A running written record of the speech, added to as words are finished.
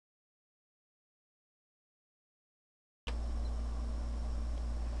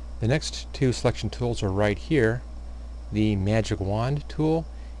The next two selection tools are right here, the Magic Wand tool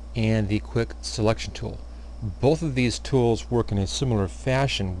and the Quick Selection tool. Both of these tools work in a similar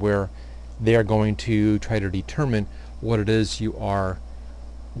fashion where they are going to try to determine what it is you are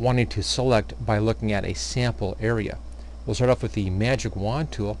wanting to select by looking at a sample area. We'll start off with the Magic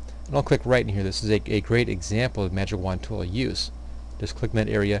Wand tool, and I'll click right in here. This is a great example of Magic Wand tool use. Just click in that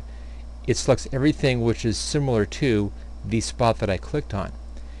area. It selects everything which is similar to the spot that I clicked on.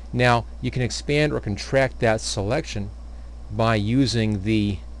 Now you can expand or contract that selection by using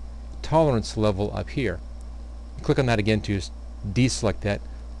the tolerance level up here. Click on that again to deselect that.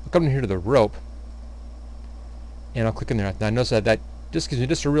 I'll come in here to the rope and I'll click in there. Now notice that just gives me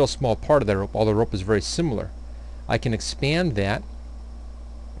just a real small part of that rope. All the rope is very similar. I can expand that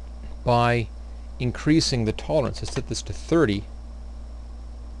by increasing the tolerance. Let's set this to 30.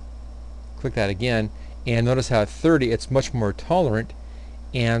 Click that again, and notice how at 30 it's much more tolerant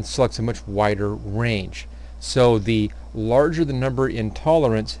and selects a much wider range. So the larger the number in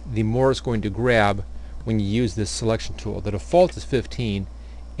tolerance, the more it's going to grab when you use this selection tool. The default is 15,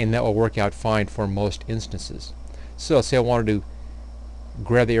 and that will work out fine for most instances. So say I wanted to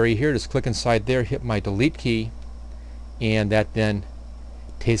grab the area here, just click inside there, hit my delete key, and that then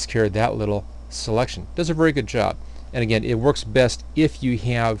takes care of that little selection. Does a very good job. And again, it works best if you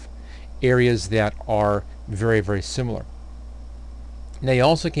have areas that are very, very similar. Now you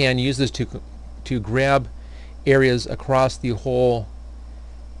also can use this to grab areas across the whole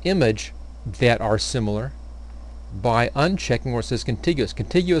image that are similar by unchecking where it says contiguous.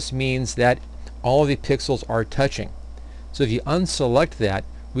 Contiguous means that all of the pixels are touching. So if you unselect that,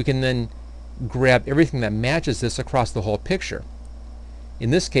 we can then grab everything that matches this across the whole picture.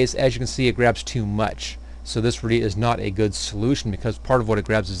 In this case, as you can see, it grabs too much. So this really is not a good solution because part of what it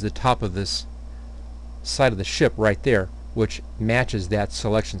grabs is the top of this side of the ship right there, which matches that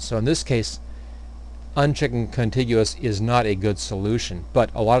selection. So in this case, unchecking contiguous is not a good solution,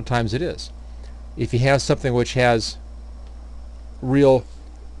 but a lot of times it is. If you have something which has real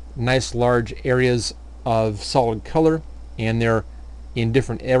nice large areas of solid color and they're in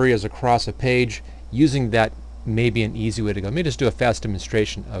different areas across a page, using that may be an easy way to go. Let me just do a fast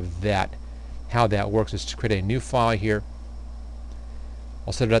demonstration of that. How that works is to create a new file here.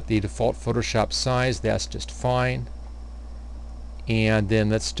 I'll set it at the default Photoshop size. That's just fine. And then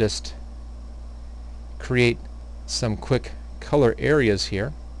let's just create some quick color areas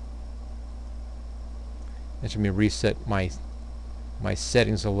here. Let me reset my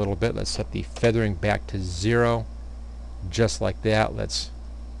settings a little bit. Let's set the feathering back to 0, just like that. Let's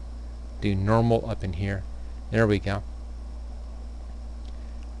do normal up in here. There we go.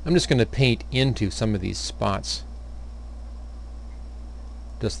 I'm just going to paint into some of these spots,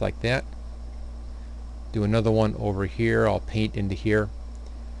 just like that. Do another one over here. I'll paint into here.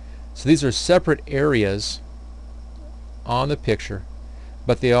 So these are separate areas on the picture,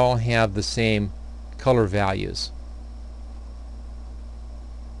 but they all have the same color values.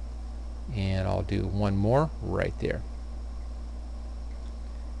 And I'll do one more right there.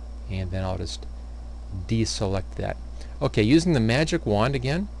 And then I'll just deselect that. Okay, using the Magic Wand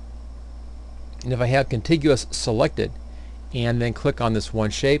again, and if I have contiguous selected and then click on this one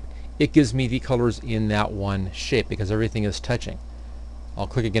shape, it gives me the colors in that one shape because everything is touching. I'll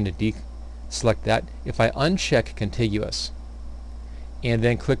click again to deselect that. If I uncheck contiguous and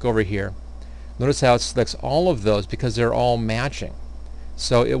then click over here, notice how it selects all of those because they're all matching.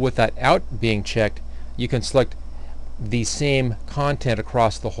 So with that out being checked, you can select the same content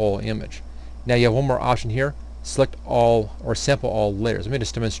across the whole image. Now you have one more option here. Select all or sample all layers. Let me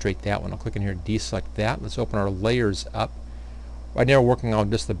just demonstrate that one. I'll click in here, deselect that. Let's open our layers up. Right now we're working on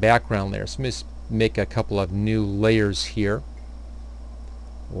just the background layer. So let me just make a couple of new layers here,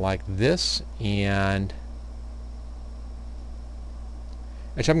 like this. And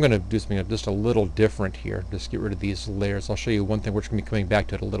actually, I'm going to do something just a little different here. Just get rid of these layers. I'll show you one thing. We're going to be coming back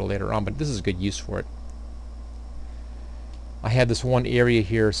to it a little later on, but this is good use for it. I have this one area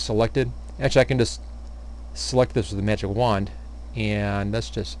here selected. Actually, I can just select this with the Magic Wand, and let's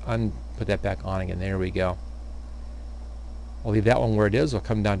just put that back on again. There we go. I'll leave that one where it is. I'll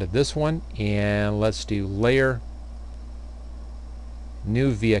come down to this one, and let's do Layer,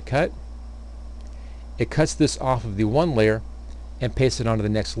 New via Cut. It cuts this off of the one layer and pastes it onto the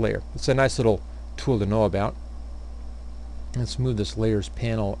next layer. It's a nice little tool to know about. Let's move this Layers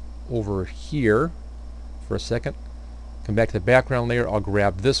panel over here for a second. Come back to the background layer. I'll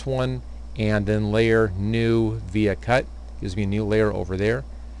grab this one and then Layer, New via Cut. Gives me a new layer over there.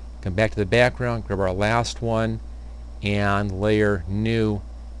 Come back to the background, grab our last one, and Layer, New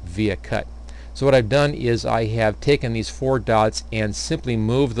via Cut. So what I've done is I have taken these 4 dots and simply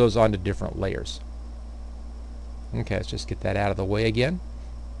moved those onto different layers. Okay, let's just get that out of the way again.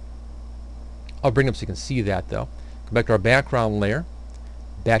 I'll bring it up so you can see that though. Go back to our background layer,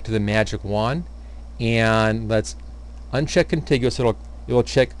 back to the magic wand, and let's uncheck contiguous. It'll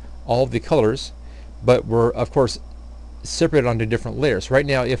check all of the colors, but we're of course separated onto different layers. Right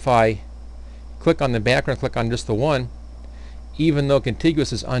now if I click on the background, click on just the one, even though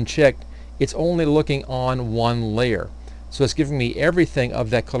contiguous is unchecked, it's only looking on one layer. So it's giving me everything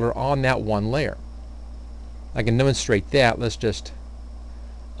of that color on that one layer. I can demonstrate that. Let's just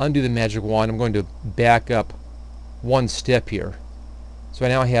undo the magic wand. I'm going to back up one step here. So I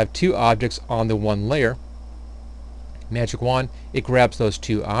now have 2 objects on the one layer. Magic wand, it grabs those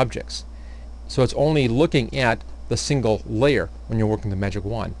 2 objects. So it's only looking at the single layer when you're working the magic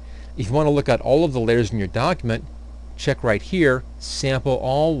wand. If you want to look at all of the layers in your document, check right here, sample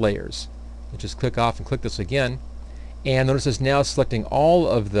all layers. Let's just click off and click this again. And notice it's now selecting all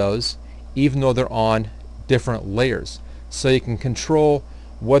of those, even though they're on different layers. So you can control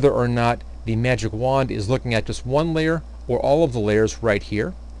whether or not the magic wand is looking at just one layer or all of the layers right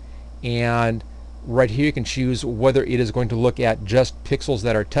here. And right here you can choose whether it is going to look at just pixels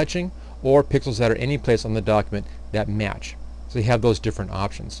that are touching or pixels that are any place on the document that match. So you have those different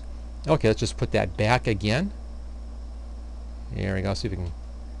options. Okay, let's just put that back again. There we go. See if we can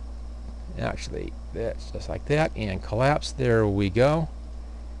actually, that's just like that, and collapse. There we go.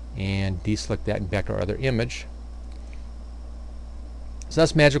 And deselect that and back to our other image. So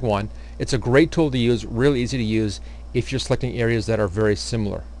that's Magic Wand. It's a great tool to use, really easy to use if you're selecting areas that are very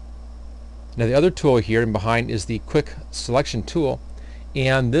similar. Now the other tool here and behind is the Quick Selection tool,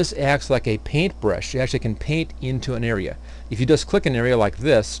 and this acts like a paintbrush. You actually can paint into an area. If you just click an area like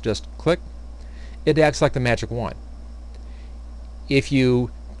this, just click, it acts like the Magic Wand. If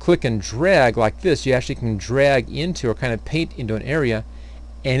you click and drag like this, you actually can drag into or kind of paint into an area,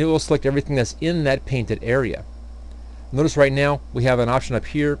 and it will select everything that's in that painted area. Notice right now we have an option up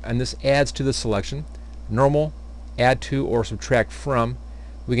here, and this adds to the selection. Normal, add to, or subtract from.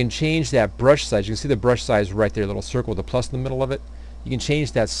 We can change that brush size. You can see the brush size right there, a little circle with a plus in the middle of it. You can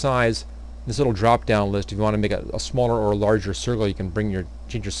change that size, this little drop down list. If you want to make a smaller or a larger circle, you can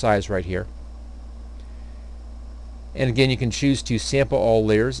change your size right here. And again, you can choose to sample all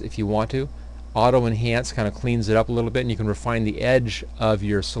layers if you want to. Auto enhance kind of cleans it up a little bit, and you can refine the edge of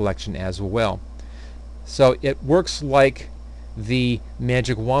your selection as well. So it works like the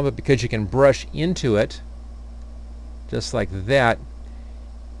Magic Wand, but because you can brush into it just like that,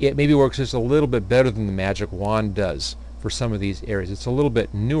 it maybe works just a little bit better than the Magic Wand does for some of these areas. It's a little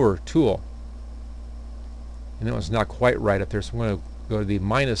bit newer tool. And that one's not quite right up there, so I'm going to go to the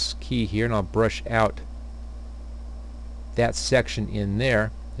minus key here, and I'll brush out that section in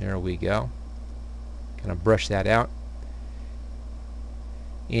there. There we go. Kind of brush that out.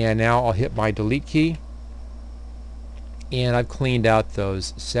 And now I'll hit my delete key, and I've cleaned out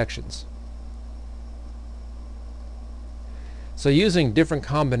those sections. So using different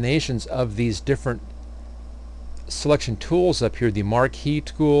combinations of these different selection tools up here, the marquee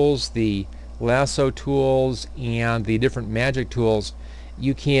tools, the lasso tools, and the different magic tools,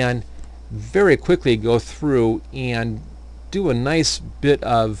 you can very quickly go through and do a nice bit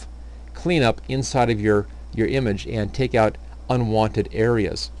of cleanup inside of your image and take out unwanted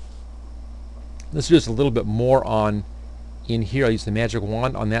areas. Let's do just a little bit more on in here. I'll use the Magic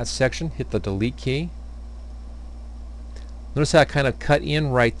Wand on that section, hit the delete key. Notice how I kind of cut in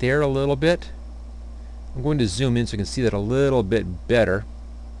right there a little bit. I'm going to zoom in so you can see that a little bit better.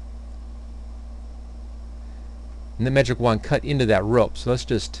 And the Magic Wand cut into that rope. So let's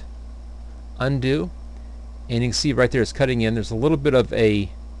just undo. And you can see right there it's cutting in. There's a little bit of a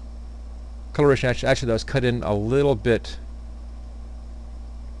coloration. Actually that was cut in a little bit.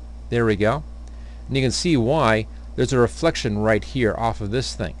 There we go. And you can see why. There's a reflection right here off of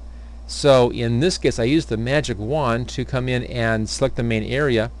this thing. So in this case I used the Magic Wand to come in and select the main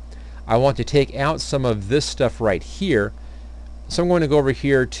area. I want to take out some of this stuff right here. So I'm going to go over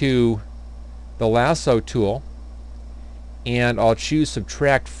here to the lasso tool, and I'll choose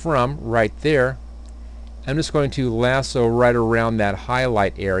subtract from right there. I'm just going to lasso right around that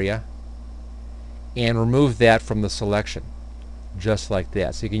highlight area and remove that from the selection, just like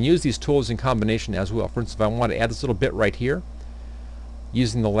that. So you can use these tools in combination as well. For instance, if I want to add this little bit right here,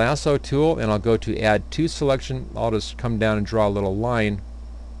 using the lasso tool, and I'll go to add to selection, I'll just come down and draw a little line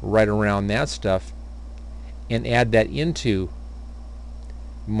right around that stuff and add that into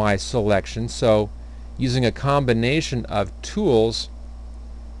my selection. So using a combination of tools,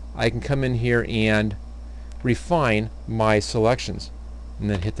 I can come in here and refine my selections. and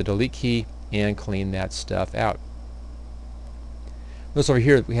then hit the delete key and clean that stuff out. Notice over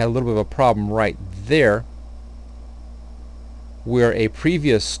here we had a little bit of a problem right there where a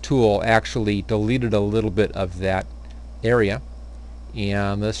previous tool actually deleted a little bit of that area.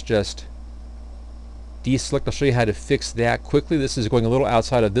 And let's just deselect. I'll show you how to fix that quickly. This is going a little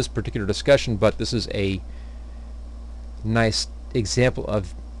outside of this particular discussion, but this is a nice example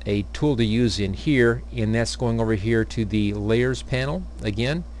of a tool to use in here, and that's going over here to the layers panel.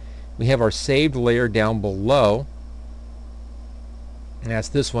 Again, we have our saved layer down below, and that's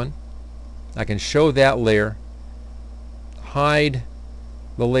this one. I can show that layer, hide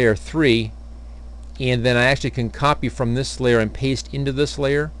the layer 3, and then I actually can copy from this layer and paste into this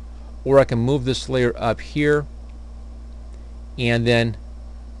layer, or I can move this layer up here and then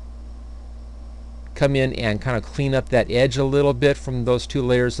come in and kind of clean up that edge a little bit from those two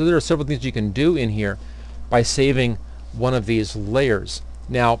layers. So there are several things you can do in here by saving one of these layers.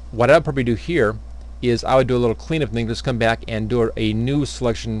 Now what I'd probably do here is I would do a little cleanup and then just come back and do a new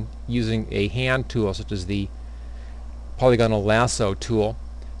selection using a hand tool such as the polygonal lasso tool.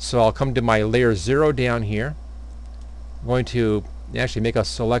 So I'll come to my layer 0 down here. I'm going to actually make a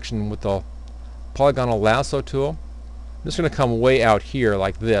selection with the polygonal lasso tool. I'm just going to come way out here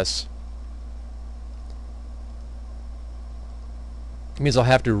like this. It means I'll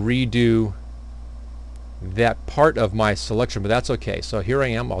have to redo that part of my selection, but that's okay. So here I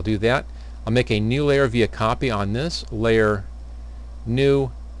am. I'll do that. I'll make a new layer via copy on this. Layer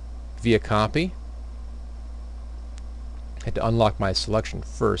new via copy. I had to unlock my selection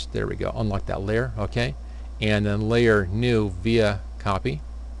first. There we go. Unlock that layer. Okay. And then layer new via copy.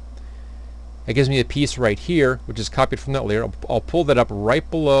 It gives me a piece right here which is copied from that layer. I'll pull that up right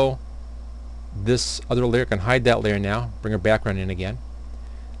below this other layer. I can hide that layer now. Bring our background in again.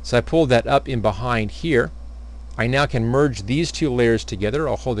 So I pulled that up in behind here. I now can merge these two layers together.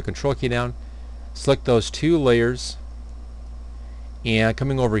 I'll hold the control key down, select those two layers, and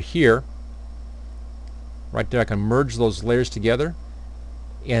coming over here right there I can merge those layers together.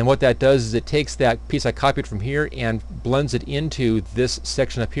 And what that does is it takes that piece I copied from here and blends it into this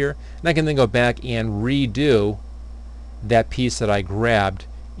section up here, and I can then go back and redo that piece that I grabbed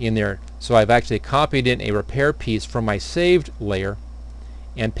in there. So I've actually copied in a repair piece from my saved layer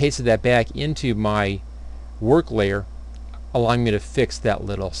and pasted that back into my work layer, allowing me to fix that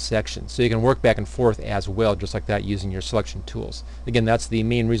little section. So you can work back and forth as well, just like that, using your selection tools. Again, that's the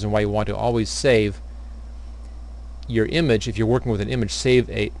main reason why you want to always save your image. If you're working with an image, save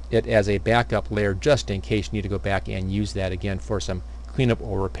it as a backup layer just in case you need to go back and use that again for some cleanup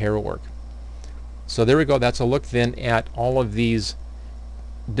or repair work. So there we go. That's a look then at all of these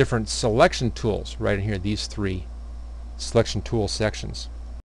different selection tools right in here, these three selection tool sections.